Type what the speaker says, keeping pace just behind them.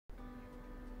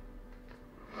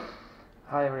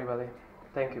Hi everybody,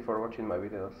 thank you for watching my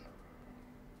videos.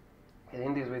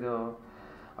 In this video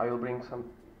I will bring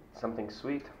something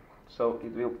sweet, so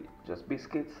it will be just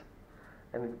biscuits,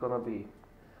 and it's gonna be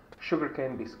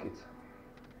sugarcane biscuits.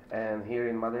 And here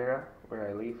in Madeira, where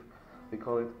I live, we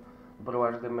call it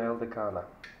Broas de Mel de Cana.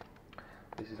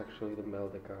 This is actually the Mel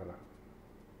de Cana.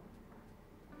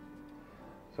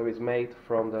 So it's made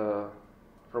from the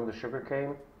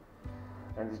sugarcane,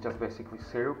 and it's just basically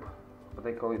syrup, but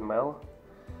they call it mel,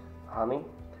 honey.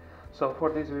 So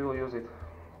for this we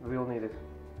will need it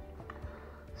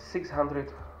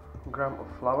 600 gram of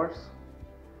flours.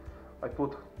 I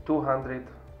put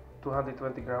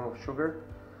 220 gram of sugar.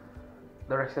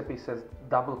 The recipe says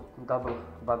double,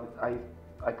 but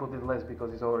I put it less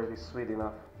because it's already sweet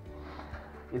enough.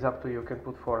 It's up to you, you can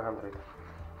put 400.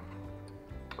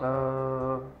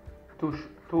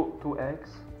 Two eggs.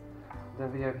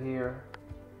 Then we have here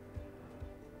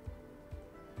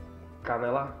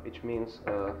canela, which means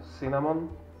cinnamon.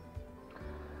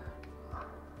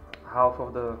 Half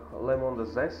of the lemon, the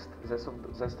zest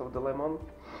of the lemon.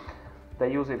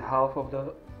 They use it half of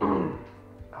the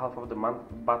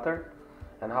butter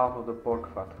and half of the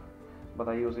pork fat, but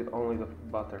I use it only the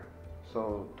butter.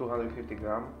 So 250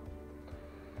 gram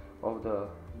of the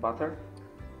butter.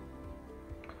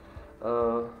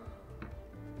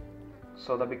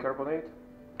 Soda bicarbonate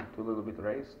to a little bit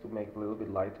raised to make it a little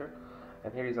bit lighter.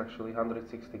 And here is actually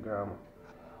 160 gram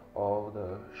of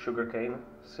the sugarcane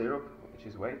syrup, which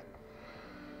is weight.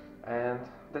 And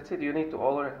that's it. You need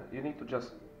to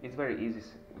just, it's very easy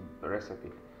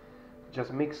recipe.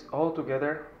 Just mix all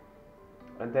together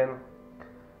and then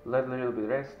let a little bit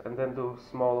rest, and then do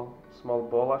small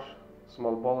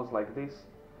balls like this.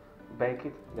 Bake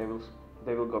it. They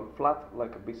will go flat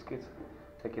like a biscuit.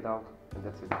 Take it out, and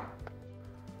that's it.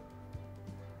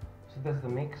 So that's the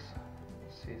mix.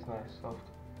 See, it's nice soft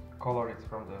color. It's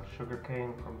from the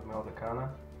sugarcane, from the Mel de Cana.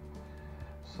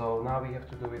 So now we have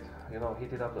to do it,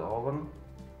 heat it up the oven.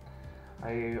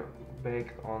 I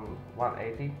baked on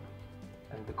 180,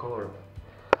 and the color,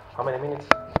 how many minutes?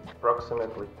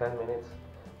 Approximately 10 minutes,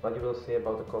 but you will see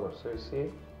about the color. So you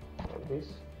see, like this,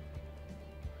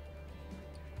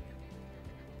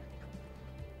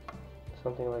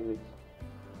 something like this,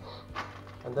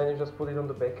 and then you just put it on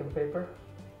the baking paper.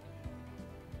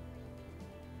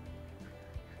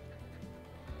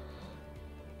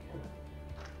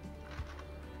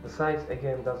 The size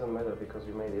again doesn't matter because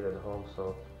you made it at home,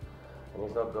 so, and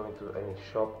it's not going to any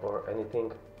shop or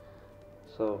anything,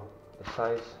 so the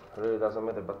size really doesn't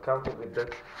matter. But counting with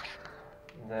that,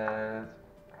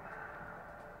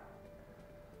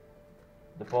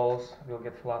 the balls will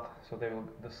get flat, so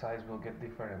the size will get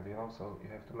different, so you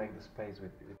have to make the space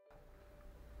with it.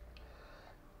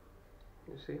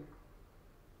 You see?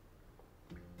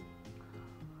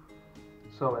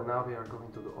 So, and now we are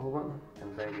going to the oven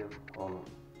and bake it on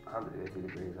 180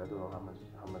 degrees. I don't know how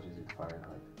much is it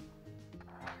Fahrenheit.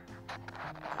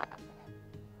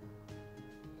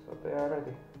 So they are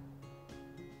ready.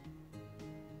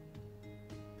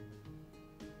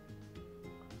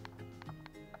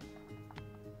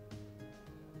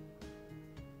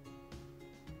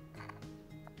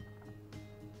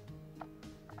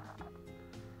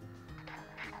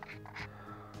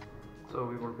 So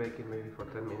we were baking maybe for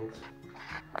 10 minutes.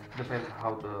 Depends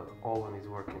how the oven is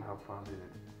working, how fast is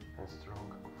it and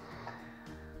strong.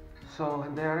 So,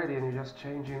 and they are ready, and you just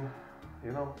change in,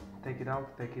 take it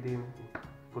out, take it in,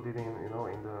 put it in,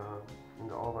 in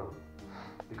the oven,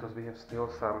 because we have still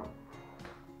some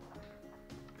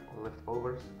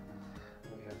leftovers.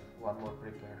 We have one more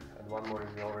prepared, and one more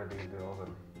is already in the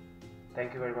oven.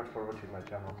 Thank you very much for watching my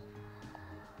channel,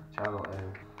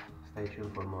 and stay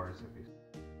tuned for more recipes.